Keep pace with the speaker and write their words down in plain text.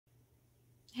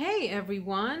Hey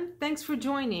everyone, thanks for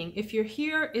joining. If you're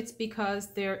here, it's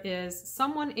because there is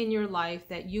someone in your life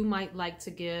that you might like to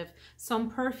give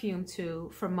some perfume to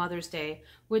for Mother's Day,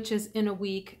 which is in a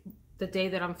week, the day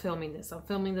that I'm filming this. I'm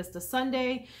filming this the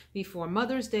Sunday before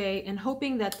Mother's Day and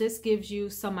hoping that this gives you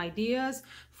some ideas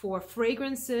for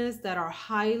fragrances that are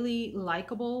highly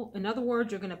likable. In other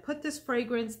words, you're going to put this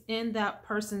fragrance in that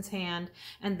person's hand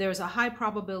and there's a high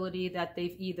probability that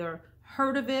they've either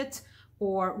heard of it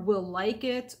or will like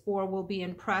it, or will be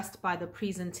impressed by the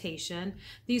presentation.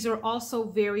 These are also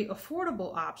very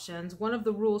affordable options. One of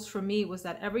the rules for me was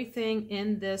that everything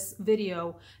in this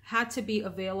video had to be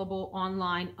available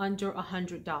online under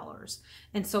 $100.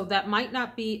 And so that might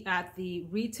not be at the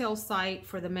retail site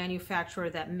for the manufacturer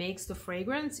that makes the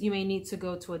fragrance. You may need to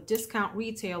go to a discount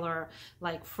retailer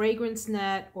like Fragrance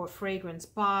Net or Fragrance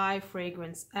Buy,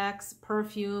 Fragrance X,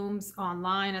 Perfumes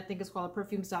online. I think it's called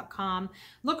perfumes.com.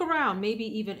 Look around, maybe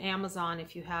even Amazon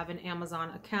if you have an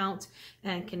Amazon account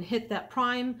and can hit that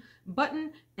Prime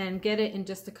button and get it in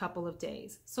just a couple of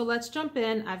days. So let's jump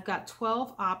in. I've got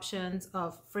 12 options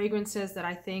of fragrances that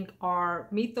I think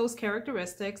meet those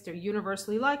characteristics. They're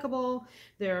universally likable,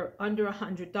 they're under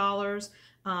 $100,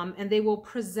 and they will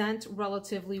present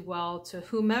relatively well to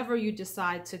whomever you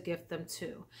decide to gift them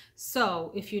to.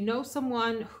 So if you know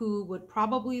someone who would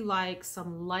probably like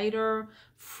some lighter,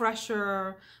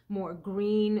 fresher, more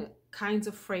green kinds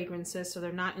of fragrances, so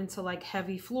they're not into like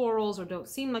heavy florals or don't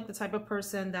seem like the type of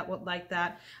person that would like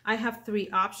that, I have 3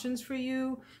 options for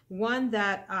you. One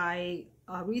that I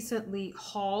recently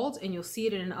hauled, and you'll see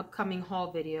it in an upcoming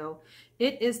haul video.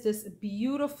 It is this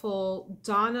beautiful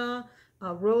Donna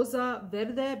Rosa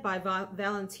Verde by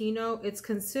Valentino. It's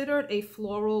considered a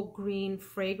floral green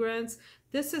fragrance.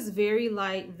 This is very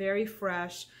light, very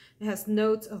fresh. It has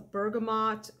notes of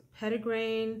bergamot,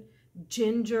 petitgrain,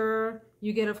 ginger.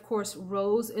 You get, of course,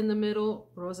 rose in the middle,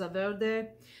 Rosa Verde,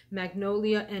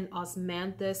 magnolia, and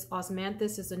osmanthus.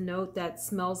 Osmanthus is a note that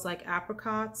smells like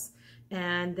apricots.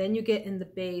 And then you get in the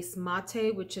base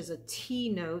mate, which is a tea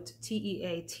note,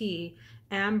 T-E-A-T,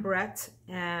 ambrette,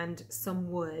 and some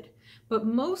wood. But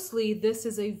mostly this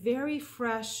is a very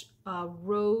fresh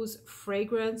rose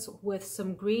fragrance with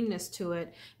some greenness to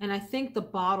it, and I think the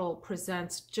bottle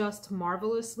presents just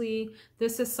marvelously.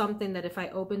 This is something that if I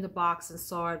opened the box and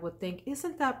saw it, would think,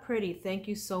 isn't that pretty? Thank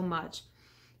you so much.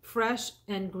 Fresh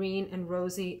and green and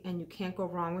rosy, and you can't go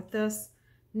wrong with this.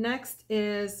 Next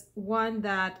is one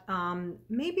that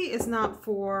maybe is not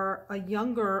for a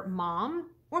younger mom,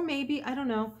 or maybe, I don't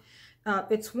know.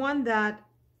 It's one that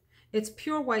it's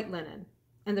pure white linen.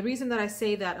 And the reason that I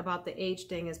say that about the age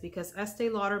thing is because Estee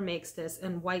Lauder makes this,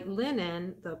 and white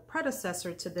linen, the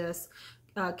predecessor to this,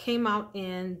 came out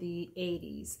in the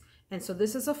 80s. And so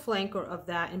this is a flanker of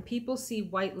that, and people see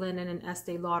white linen and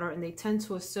Estee Lauder and they tend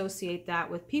to associate that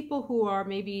with people who are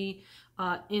maybe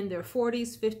in their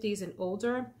 40s, 50s, and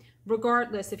older.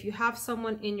 Regardless, if you have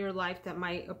someone in your life that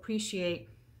might appreciate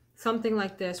something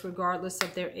like this, regardless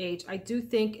of their age, I do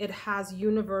think it has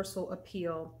universal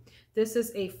appeal. This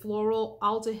is a floral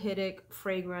aldehydic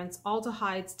fragrance.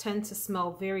 Aldehydes tend to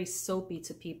smell very soapy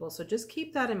to people, so just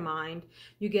keep that in mind.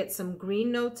 You get some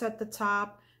green notes at the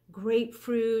top,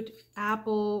 grapefruit,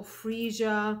 apple,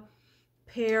 freesia,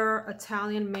 pear,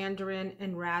 Italian mandarin,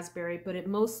 and raspberry, but it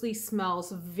mostly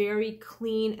smells very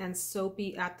clean and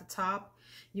soapy at the top.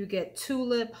 You get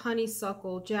tulip,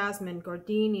 honeysuckle, jasmine,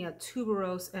 gardenia,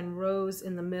 tuberose, and rose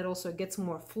in the middle, so it gets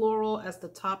more floral as the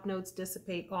top notes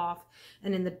dissipate off.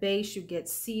 And in the base, you get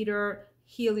cedar,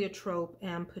 heliotrope,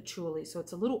 and patchouli. So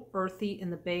it's a little earthy in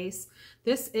the base.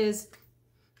 This is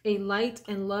a light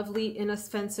and lovely,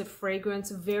 inoffensive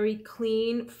fragrance, very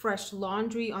clean, fresh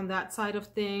laundry on that side of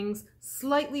things.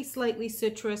 Slightly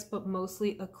citrus, but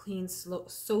mostly a clean,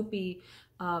 soapy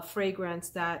fragrance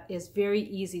that is very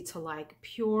easy to like.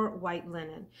 Pure white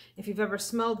linen. If you've ever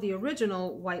smelled the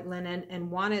original white linen and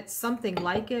wanted something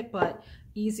like it but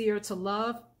easier to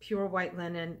love, pure white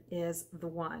linen is the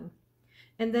one.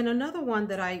 And then another one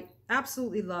that I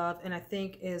absolutely love and I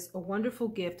think is a wonderful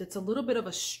gift, it's a little bit of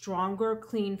a stronger,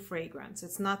 clean fragrance.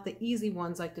 It's not the easy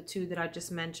ones like the 2 that I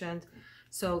just mentioned.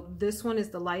 So this one is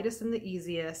the lightest and the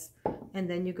easiest. And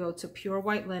then you go to pure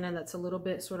white linen that's a little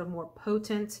bit sort of more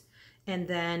potent. And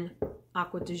then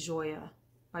Acqua di Gioia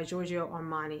by Giorgio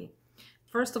Armani.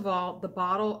 First of all, the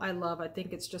bottle I love. I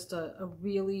think it's just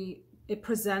it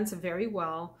presents very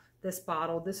well, this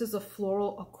bottle. This is a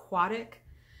floral aquatic,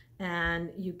 and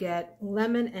you get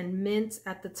lemon and mint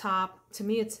at the top. To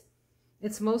me,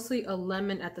 It's mostly a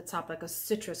lemon at the top, like a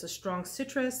citrus, a strong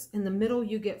citrus. In the middle,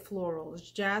 you get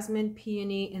florals, jasmine,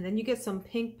 peony, and then you get some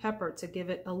pink pepper to give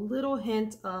it a little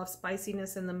hint of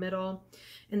spiciness in the middle.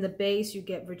 In the base, you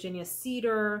get Virginia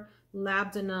cedar,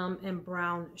 labdanum, and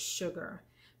brown sugar.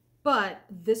 But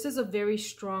this is a very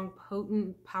strong,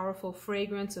 potent, powerful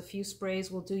fragrance. A few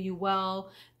sprays will do you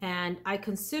well. And I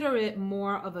consider it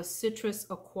more of a citrus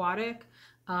aquatic,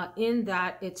 in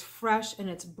that it's fresh and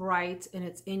it's bright and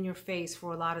it's in your face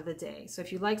for a lot of the day. So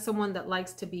if you like someone that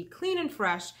likes to be clean and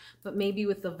fresh, but maybe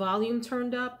with the volume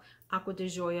turned up, Acqua di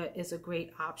Gioia is a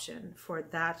great option for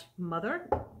that mother.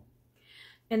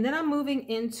 And then I'm moving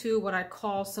into what I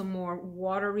call some more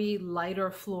watery, lighter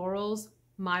florals.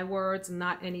 My words,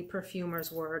 not any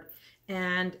perfumer's word.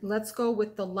 And let's go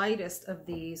with the lightest of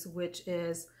these, which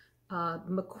is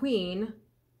McQueen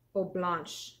Eau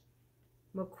Blanche.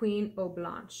 McQueen Eau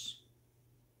Blanche.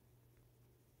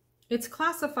 It's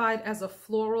classified as a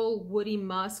floral woody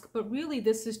musk, but really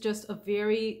this is just a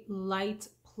very light,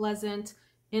 pleasant,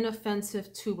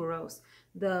 inoffensive tuberose.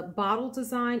 The bottle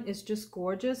design is just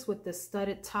gorgeous with the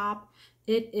studded top.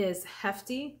 It is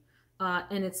hefty,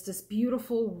 and it's this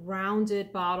beautiful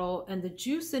rounded bottle, and the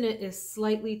juice in it is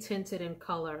slightly tinted in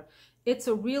color. It's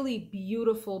a really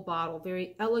beautiful bottle,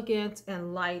 very elegant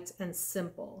and light and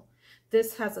simple.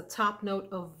 This has a top note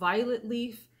of violet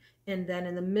leaf, and then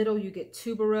in the middle you get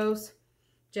tuberose,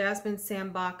 jasmine,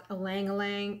 sambac, ylang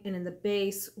ylang, and in the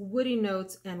base, woody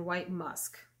notes and white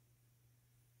musk.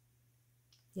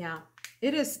 Yeah,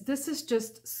 this is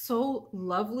just so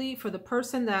lovely for the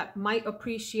person that might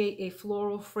appreciate a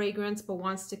floral fragrance but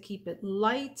wants to keep it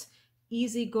light,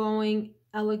 easygoing,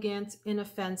 elegant,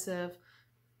 inoffensive.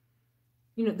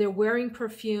 You know, they're wearing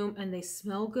perfume and they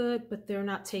smell good, but they're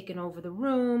not taking over the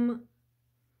room.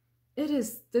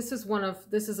 This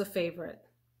is a favorite.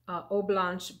 Eau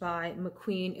Blanche by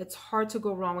McQueen. It's hard to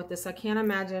go wrong with this. I can't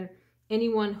imagine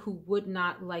anyone who would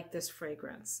not like this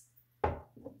fragrance.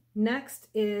 Next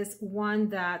is one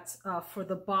that for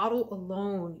the bottle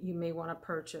alone you may want to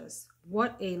purchase.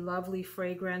 What a lovely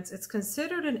fragrance. It's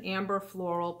considered an amber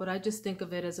floral, but I just think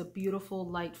of it as a beautiful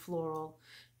light floral.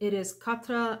 It is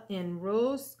Quatre in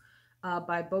Rose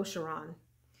by Boucheron.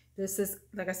 This is,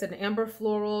 like I said, an amber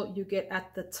floral. You get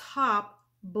at the top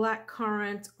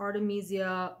blackcurrant,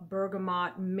 artemisia,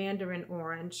 bergamot, mandarin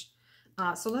orange.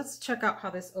 So let's check out how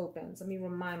this opens. Let me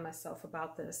remind myself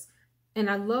about this. And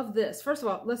I love this. First of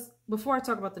all, before I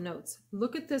talk about the notes,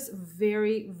 look at this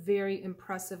very, very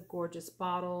impressive, gorgeous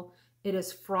bottle. It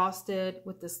is frosted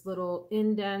with this little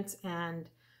indent and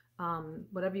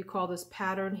whatever you call this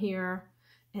pattern here.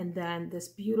 And then this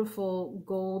beautiful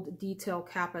gold detail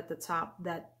cap at the top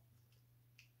that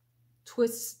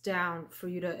twists down for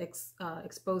you to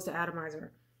expose the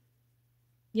atomizer.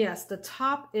 Yes, the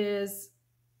top it's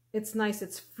nice.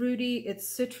 It's fruity, it's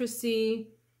citrusy,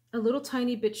 a little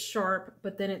tiny bit sharp,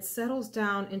 but then it settles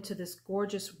down into this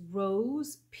gorgeous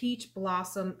rose, peach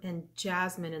blossom, and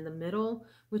jasmine in the middle,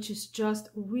 which is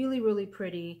just really, really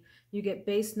pretty. You get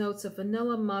base notes of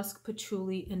vanilla, musk,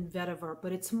 patchouli, and vetiver,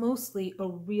 but it's mostly a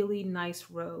really nice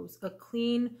rose, a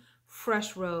clean,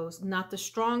 fresh rose, not the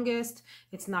strongest.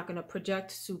 It's not going to project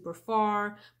super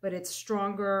far, but it's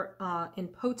stronger in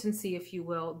potency, if you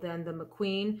will, than the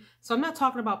McQueen. So I'm not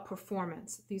talking about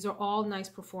performance. These are all nice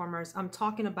performers. I'm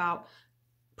talking about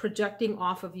projecting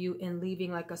off of you and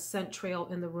leaving like a scent trail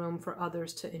in the room for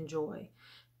others to enjoy.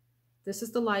 This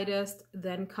is the lightest.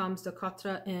 Then comes the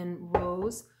Quatre in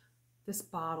Rose. This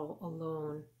bottle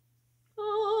alone.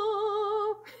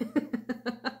 Oh.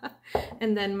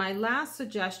 And then my last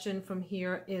suggestion from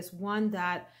here is one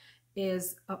that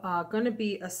is going to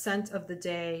be a scent of the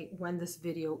day when this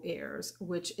video airs,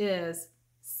 which is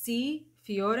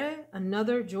Fiore,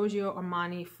 another Giorgio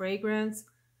Armani fragrance.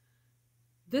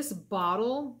 This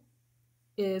bottle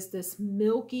is this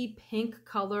milky pink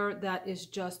color that is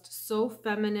just so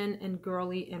feminine and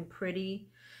girly and pretty.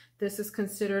 This is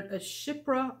considered a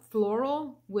Chypre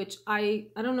floral, which I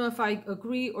don't know if I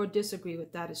agree or disagree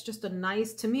with that. It's just a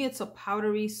nice, to me, it's a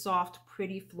powdery, soft,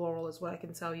 pretty floral is what I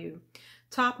can tell you.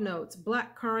 Top notes,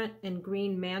 blackcurrant and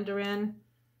green mandarin.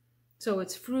 So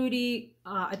it's fruity.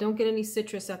 I don't get any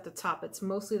citrus at the top. It's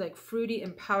mostly like fruity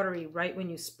and powdery right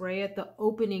when you spray it. The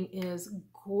opening is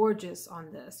gorgeous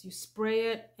on this. You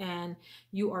spray it and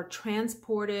you are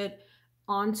transported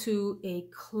onto a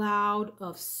cloud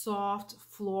of soft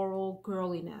floral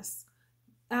girliness.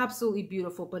 Absolutely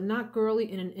beautiful, but not girly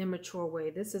in an immature way.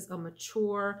 This is a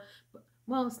mature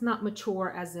well, it's not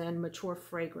mature as in mature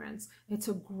fragrance. It's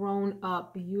a grown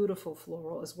up, beautiful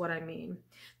floral is what I mean.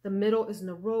 The middle is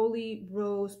neroli,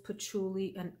 rose,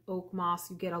 patchouli, and oak moss.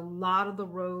 You get a lot of the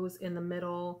rose in the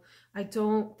middle. I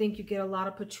don't think you get a lot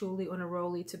of patchouli or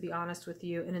neroli, to be honest with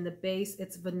you. And in the base,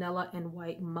 it's vanilla and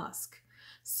white musk.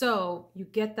 So you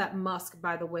get that musk,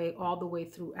 by the way, all the way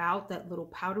throughout, that little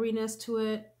powderiness to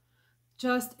it.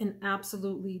 Just an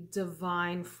absolutely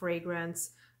divine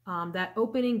fragrance. That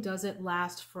opening doesn't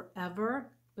last forever,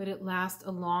 but it lasts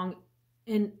a long,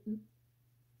 and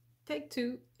take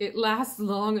two, it lasts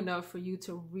long enough for you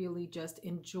to really just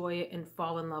enjoy it and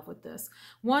fall in love with this.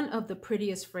 One of the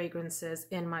prettiest fragrances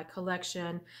in my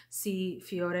collection. See,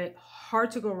 Fiore,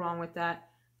 hard to go wrong with that.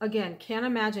 Again, can't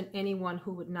imagine anyone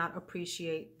who would not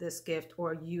appreciate this gift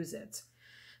or use it.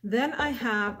 Then I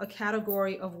have a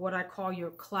category of what I call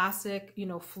your classic,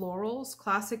 florals,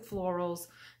 classic florals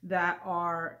that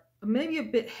are maybe a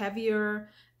bit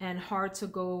heavier and hard to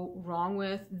go wrong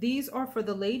with. These are for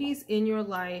the ladies in your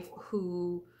life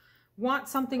who want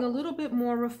something a little bit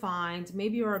more refined,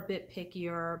 maybe you're a bit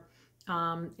pickier,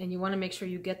 and you want to make sure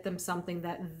you get them something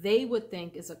that they would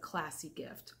think is a classy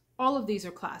gift. All of these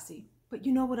are classy. But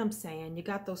you know what I'm saying? You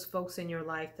got those folks in your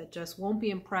life that just won't be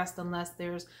impressed unless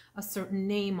there's a certain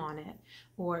name on it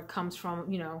or it comes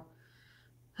from,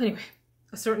 anyway,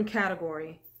 a certain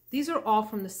category. These are all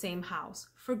from the same house.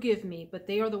 Forgive me, but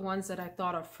they are the ones that I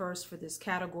thought of first for this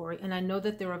category. And I know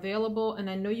that they're available, and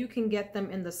I know you can get them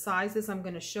in the sizes I'm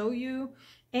going to show you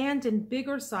and in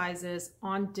bigger sizes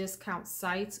on discount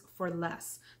sites for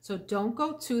less. So don't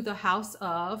go to the house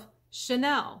of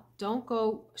Chanel. Don't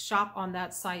go shop on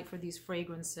that site for these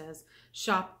fragrances.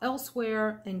 Shop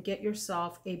elsewhere and get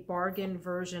yourself a bargain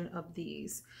version of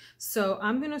these. So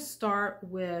I'm going to start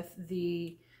with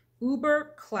the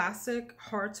uber classic,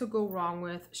 hard to go wrong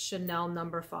with Chanel No.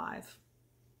 5.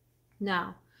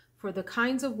 Now, for the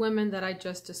kinds of women that I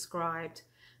just described,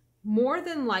 more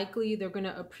than likely they're going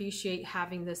to appreciate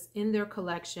having this in their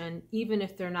collection, even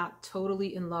if they're not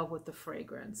totally in love with the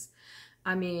fragrance.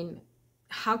 I mean,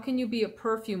 how can you be a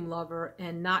perfume lover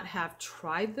and not have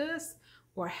tried this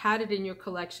or had it in your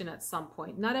collection at some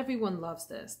point? Not everyone loves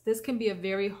this. This can be a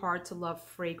very hard to love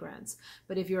fragrance,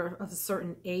 but if you're of a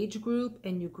certain age group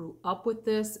and you grew up with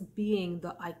this being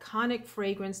the iconic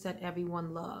fragrance that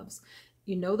everyone loves,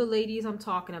 you know the ladies I'm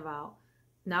talking about.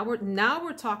 Now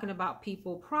we're talking about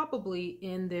people probably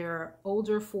in their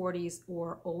older 40s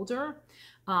or older,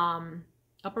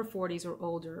 upper 40s or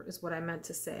older is what I meant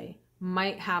to say,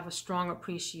 might have a strong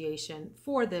appreciation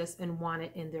for this and want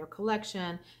it in their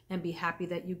collection and be happy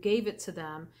that you gave it to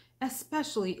them,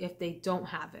 especially if they don't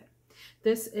have it.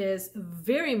 This is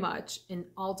very much an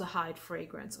aldehyde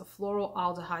fragrance, a floral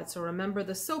aldehyde. So remember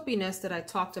the soapiness that I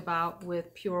talked about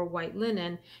with pure white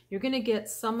linen. You're going to get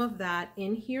some of that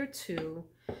in here too.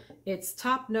 It's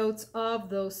top notes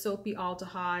of those soapy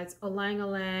aldehydes: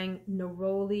 ylang-ylang,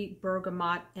 neroli,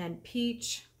 bergamot, and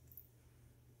peach.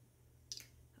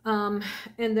 And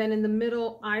then in the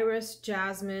middle, iris,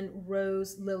 jasmine,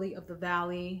 rose, lily of the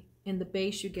valley. In the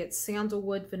base, you get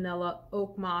sandalwood, vanilla,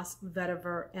 oak moss,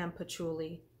 vetiver, and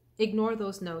patchouli. Ignore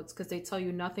those notes because they tell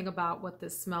you nothing about what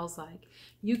this smells like.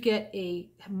 You get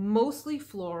a mostly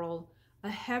floral, a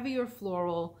heavier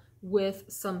floral with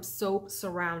some soap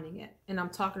surrounding it. And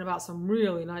I'm talking about some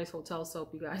really nice hotel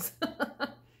soap, you guys.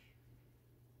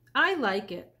 I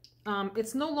like it.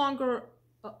 It's no longer...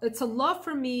 It's a love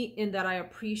for me in that I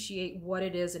appreciate what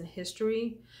it is in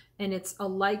history, and it's a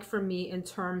like for me in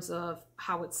terms of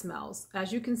how it smells.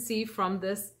 As you can see from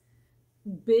this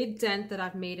big dent that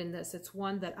I've made in this, it's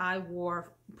one that I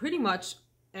wore pretty much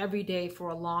every day for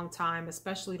a long time,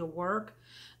 especially to work.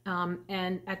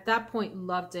 And at that point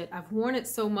loved it. I've worn it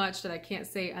so much that I can't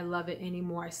say I love it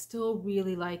anymore. I still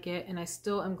really like it, and I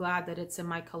still am glad that it's in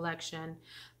my collection.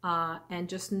 And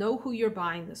just know who you're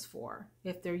buying this for.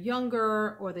 If they're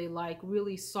younger or they like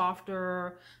really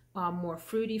softer, more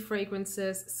fruity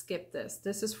fragrances, skip this.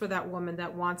 This is for that woman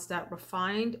that wants that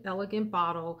refined, elegant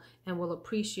bottle and will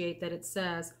appreciate that it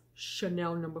says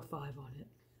Chanel No. 5 on it.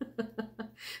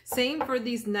 Same for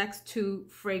these next two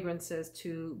fragrances,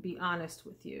 to be honest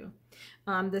with you.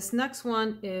 This next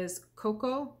one is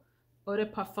Coco Eau de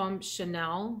Parfum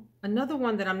Chanel. Another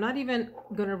one that I'm not even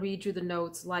going to read you the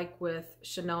notes like with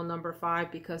Chanel No.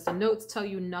 5 because the notes tell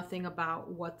you nothing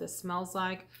about what this smells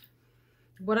like.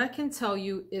 What I can tell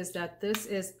you is that this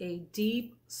is a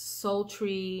deep,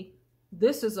 sultry,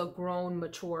 this is a grown,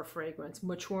 mature fragrance,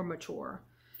 mature.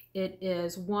 It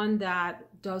is one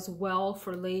that does well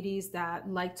for ladies that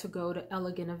like to go to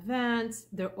elegant events.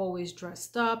 They're always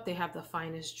dressed up. They have the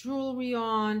finest jewelry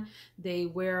on. They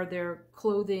wear their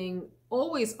clothing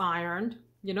always ironed.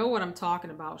 You know what I'm talking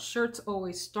about. Shirts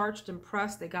always starched and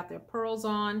pressed. They got their pearls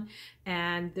on,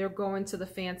 and they're going to the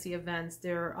fancy events.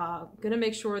 They're going to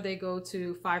make sure they go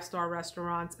to 5-star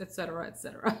restaurants, etc.,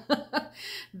 etc.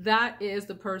 That is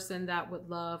the person that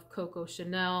would love Coco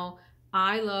Chanel.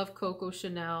 I love Coco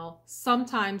Chanel.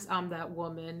 Sometimes I'm that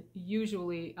woman.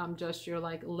 Usually I'm just your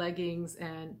like leggings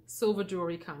and silver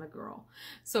jewelry kind of girl.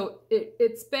 So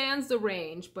it spans the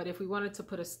range, but if we wanted to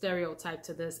put a stereotype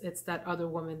to this, it's that other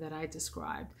woman that I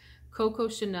described. Coco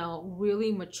Chanel,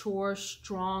 really mature,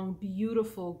 strong,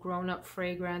 beautiful, grown-up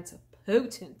fragrance,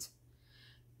 potent.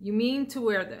 You mean to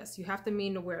wear this. You have to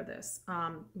mean to wear this.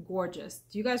 Gorgeous.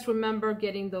 Do you guys remember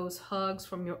getting those hugs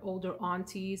from your older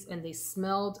aunties and they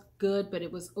smelled good, but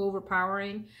it was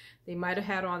overpowering? They might have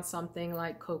had on something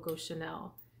like Coco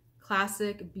Chanel.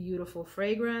 Classic, beautiful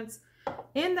fragrance.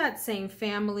 In that same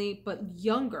family, but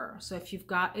younger. So if you've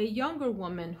got a younger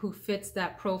woman who fits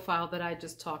that profile that I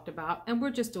just talked about, and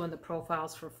we're just doing the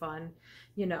profiles for fun,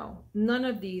 you know, none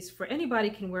of these, for anybody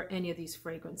can wear any of these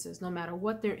fragrances, no matter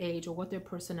what their age or what their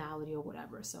personality or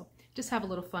whatever. So just have a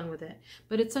little fun with it.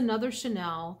 But it's another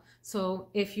Chanel. So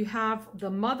if you have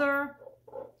the mother,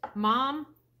 mom,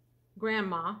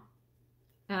 grandma,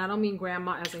 and I don't mean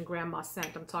grandma as in grandma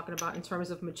scent, I'm talking about in terms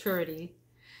of maturity.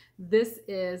 This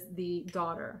is the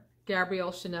daughter,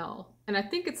 Gabrielle Chanel. And I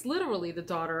think it's literally the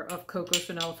daughter of Coco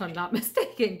Chanel, if I'm not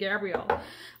mistaken, Gabrielle.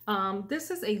 This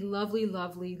is a lovely,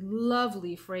 lovely,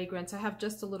 lovely fragrance. I have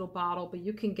just a little bottle, but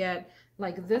you can get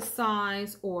like this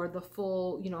size or the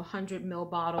full, you know, 100 ml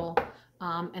bottle.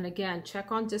 And again,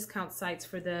 check on discount sites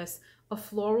for this. A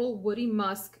floral woody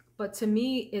musk, but to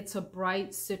me, it's a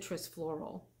bright citrus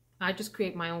floral. I just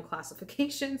create my own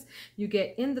classifications. You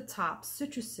get in the top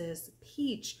citruses,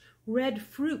 peach, red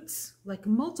fruits, like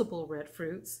multiple red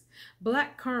fruits,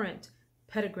 black currant,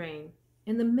 petitgrain.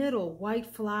 In the middle, white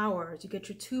flowers. You get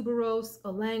your tuberose,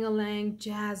 ylang-ylang,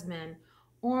 jasmine,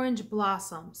 orange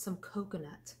blossom, some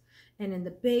coconut. And in the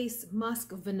base,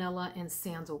 musk, vanilla, and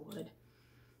sandalwood.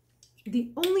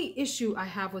 The only issue I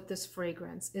have with this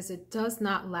fragrance is it does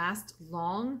not last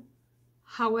long.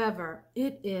 However,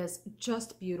 it is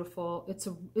just beautiful. It's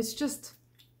a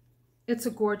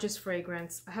gorgeous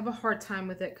fragrance. I have a hard time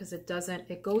with it because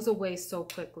it goes away so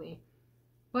quickly.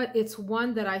 But it's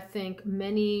one that I think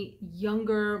many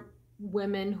younger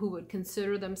women who would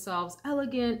consider themselves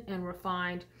elegant and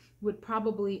refined would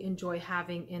probably enjoy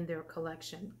having in their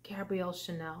collection. Gabrielle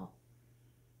Chanel.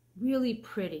 Really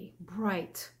pretty,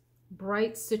 bright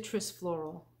citrus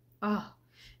floral. Ah.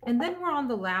 And then we're on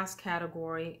the last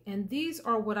category, and these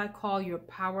are what I call your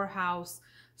powerhouse,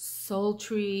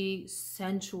 sultry,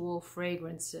 sensual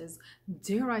fragrances.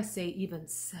 Dare I say even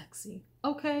sexy.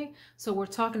 Okay, so we're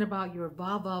talking about your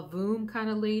va-va-voom kind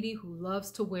of lady who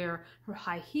loves to wear her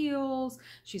high heels.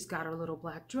 She's got her little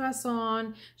black dress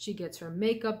on. She gets her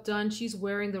makeup done. She's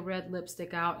wearing the red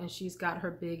lipstick out, and she's got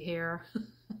her big hair.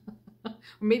 Or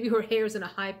maybe her hair's in a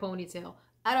high ponytail.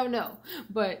 I don't know,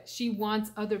 but she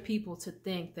wants other people to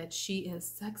think that she is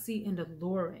sexy and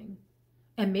alluring.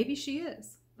 And maybe she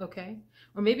is, okay?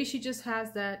 Or maybe she just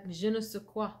has that je ne sais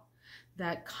quoi,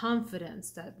 that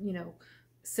confidence that, you know,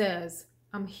 says,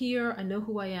 I'm here, I know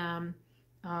who I am,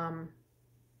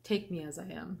 take me as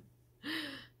I am.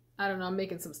 I don't know, I'm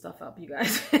making some stuff up, you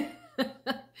guys.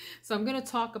 So I'm gonna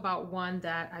talk about one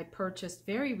that I purchased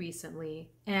very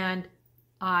recently, and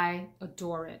I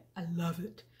adore it. I love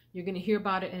it. You're going to hear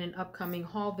about it in an upcoming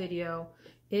haul video.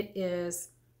 It is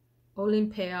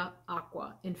Olympéa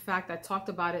Aqua. In fact, I talked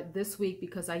about it this week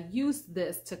because I used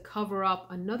this to cover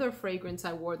up another fragrance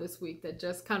I wore this week that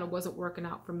just kind of wasn't working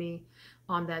out for me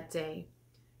on that day.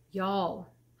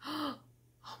 Y'all, oh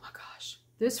my gosh,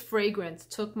 this fragrance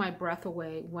took my breath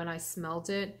away when I smelled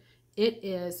it. It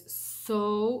is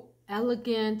so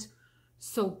elegant,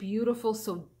 so beautiful,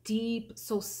 so deep,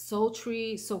 so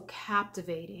sultry, so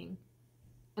captivating.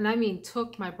 And I mean,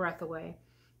 took my breath away,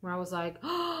 where I was like,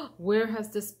 oh, where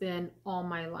has this been all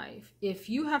my life? If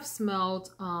you have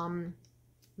smelled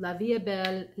La Vie est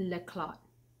Belle L'Eclat,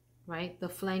 right? The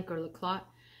flanker L'Eclat,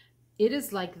 it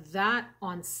is like that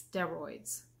on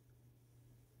steroids.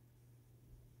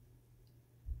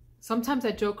 Sometimes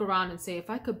I joke around and say, if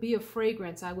I could be a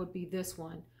fragrance, I would be this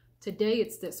one. Today,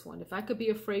 it's this one. If I could be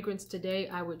a fragrance today,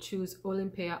 I would choose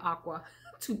Olympéa Aqua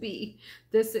to be.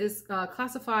 This is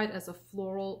classified as a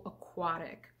floral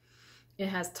aquatic. It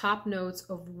has top notes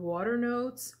of water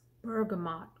notes,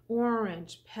 bergamot,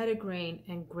 orange, petitgrain,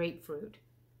 and grapefruit.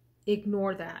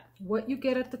 Ignore that. What you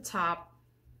get at the top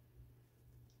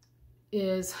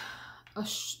is a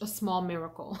small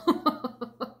miracle.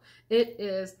 It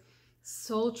is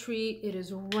sultry, it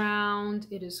is round,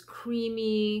 it is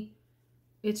creamy.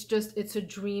 It's just, it's a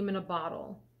dream in a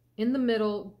bottle. In the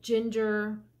middle,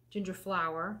 ginger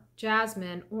flower,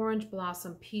 jasmine, orange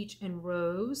blossom, peach, and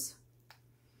rose.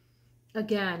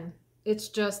 Again, it's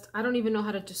just, I don't even know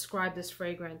how to describe this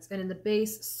fragrance. And in the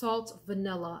base, salt,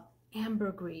 vanilla,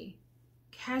 ambergris,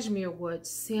 cashmere wood,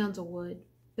 sandalwood,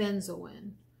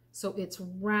 benzoin. So it's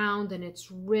round and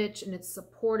it's rich and it's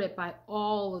supported by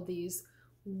all of these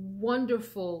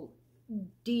wonderful,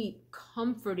 deep,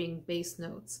 comforting base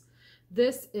notes.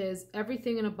 This is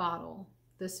everything in a bottle.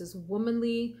 This is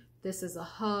womanly. This is a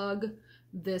hug.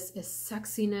 This is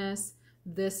sexiness.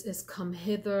 This is come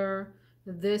hither.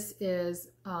 This is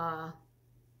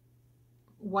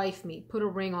wife me, put a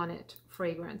ring on it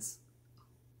fragrance.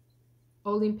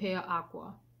 Olympéa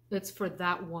Aqua. It's for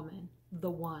that woman, the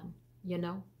one, you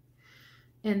know?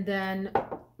 And then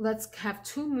let's have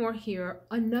two more here.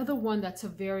 Another one that's a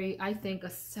very, I think, a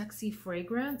sexy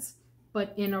fragrance,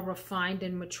 but in a refined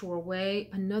and mature way.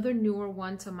 Another newer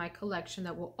one to my collection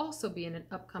that will also be in an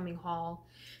upcoming haul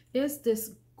is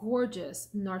this gorgeous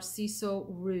Narciso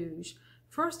Rouge.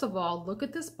 First of all, look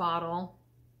at this bottle.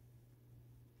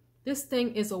 This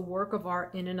thing is a work of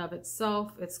art in and of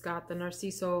itself. It's got the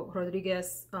Narciso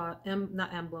Rodriguez, not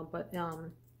emblem, but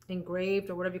engraved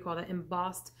or whatever you call it,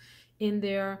 embossed in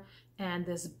there. And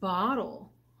this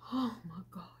bottle, oh my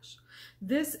gosh.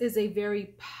 This is a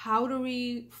very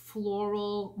powdery,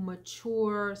 floral,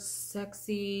 mature,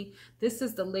 sexy. This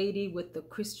is the lady with the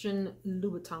Christian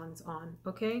Louboutins on,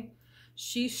 okay?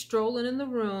 She's strolling in the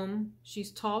room.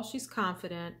 She's tall, she's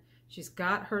confident. She's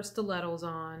got her stilettos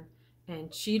on.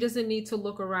 And she doesn't need to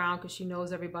look around because she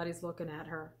knows everybody's looking at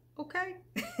her. Okay?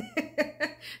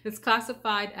 It's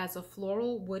classified as a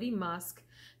floral woody musk.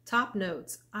 Top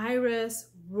notes, iris,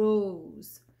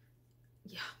 rose.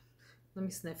 Yeah, let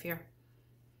me sniff here.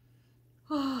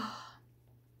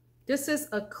 This is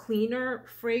a cleaner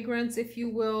fragrance, if you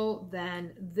will,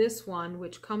 than this one,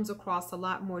 which comes across a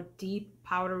lot more deep,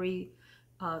 powdery,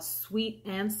 sweet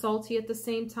and salty at the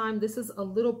same time. This is a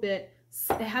little bit,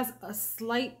 it has a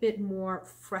slight bit more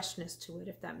freshness to it,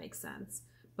 if that makes sense,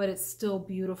 but it's still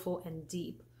beautiful and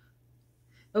deep.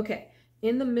 Okay,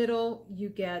 in the middle, you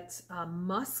get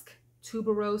musk,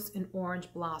 tuberose, and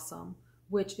orange blossom,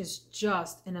 which is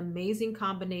just an amazing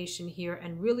combination here,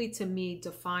 and really to me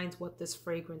defines what this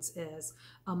fragrance is.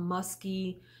 A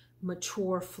musky,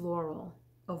 mature floral,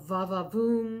 a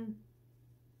va-va-voom,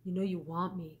 you know you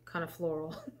want me kind of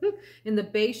floral. In the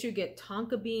base, you get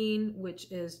tonka bean,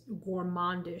 which is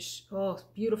gourmandish. Oh,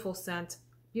 beautiful scent,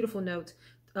 beautiful note.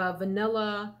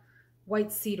 Vanilla,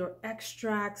 white cedar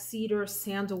extract, cedar,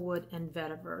 sandalwood, and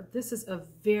vetiver. This is a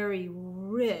very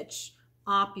rich,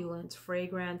 opulent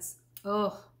fragrance.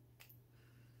 Oh,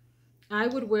 I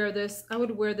would wear this. I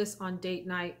would wear this on date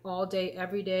night all day,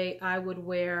 every day. I would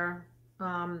wear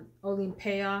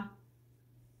Olympéa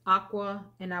Aqua,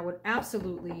 and I would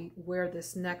absolutely wear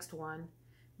this next one.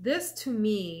 This to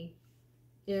me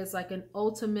is like an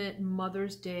ultimate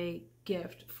Mother's Day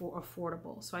gift for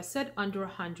affordable. So I said under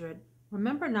 100.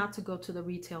 Remember not to go to the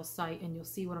retail site, and you'll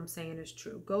see what I'm saying is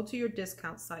true. Go to your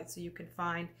discount site so you can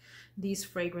find these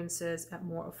fragrances at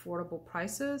more affordable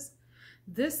prices.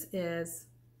 This is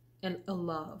a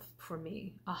love for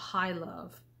me, a high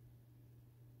love.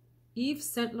 Yves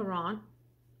Saint Laurent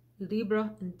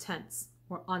Libre Intense,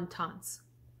 or Intense.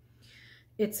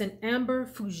 It's an amber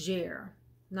fougere.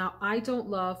 Now, I don't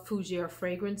love fougere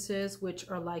fragrances, which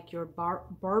are like your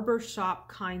barber shop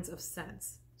kinds of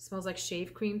scents. Smells like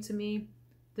shave cream to me.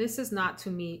 This is not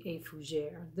to me a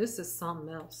fougere. This is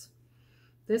something else.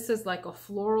 This is like a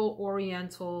floral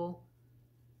oriental,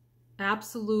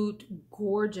 absolute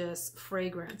gorgeous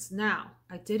fragrance. Now,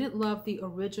 I didn't love the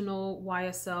original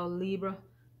YSL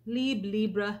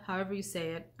Libre, however you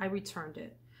say it. I returned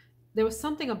it. There was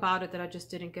something about it that I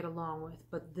just didn't get along with.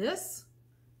 But this,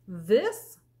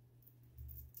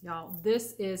 y'all,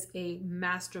 this is a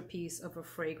masterpiece of a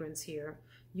fragrance here.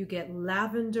 You get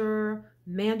lavender,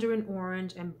 mandarin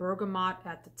orange, and bergamot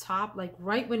at the top. Like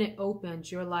right when it opens,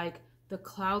 you're like, the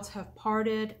clouds have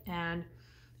parted and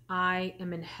I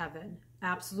am in heaven.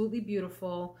 Absolutely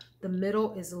beautiful. The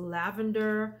middle is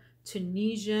lavender,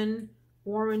 Tunisian,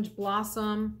 orange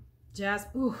blossom,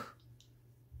 jasmine. Ooh.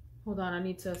 Hold on, I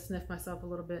need to sniff myself a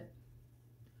little bit.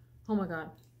 Oh my God.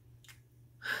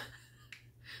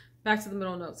 Back to the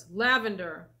middle notes.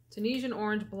 Lavender, Tunisian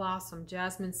orange blossom,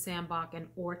 jasmine, sambac, and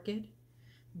orchid.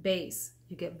 Base,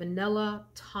 you get vanilla,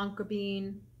 tonka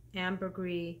bean,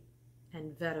 ambergris,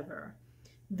 and vetiver.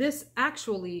 This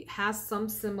actually has some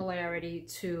similarity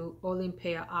to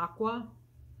Olympéa Aqua.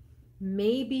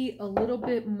 Maybe a little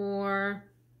bit more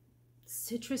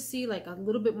citrusy, like a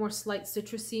little bit more slight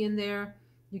citrusy in there.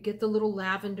 You get the little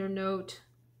lavender note.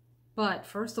 But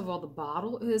first of all, the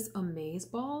bottle is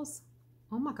amazeballs.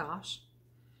 Oh my gosh.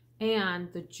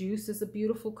 And the juice is a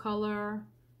beautiful color.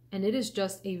 And it is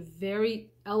just a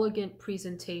very elegant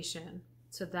presentation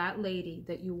to that lady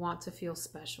that you want to feel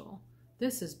special.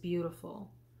 This is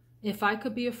beautiful. If I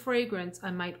could be a fragrance,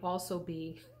 I might also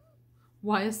be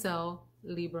YSL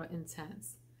Libre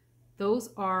Intense. Those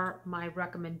are my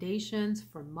recommendations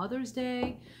for Mother's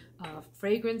Day,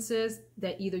 fragrances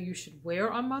that either you should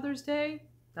wear on Mother's Day.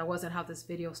 That wasn't how this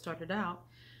video started out.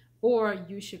 Or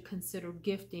you should consider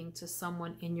gifting to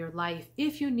someone in your life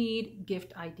if you need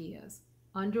gift ideas.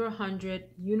 Under 100,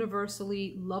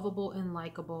 universally lovable and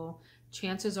likable.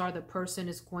 Chances are the person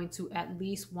is going to at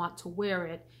least want to wear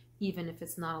it, even if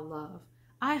it's not a love.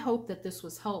 I hope that this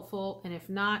was helpful, and if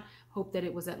not, hope that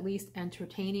it was at least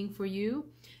entertaining for you.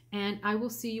 And I will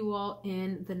see you all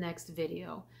in the next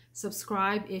video.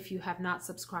 Subscribe if you have not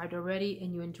subscribed already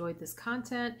and you enjoyed this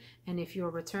content. And if you're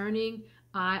returning,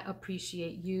 I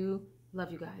appreciate you.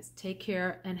 Love you guys. Take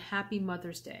care and happy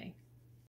Mother's Day.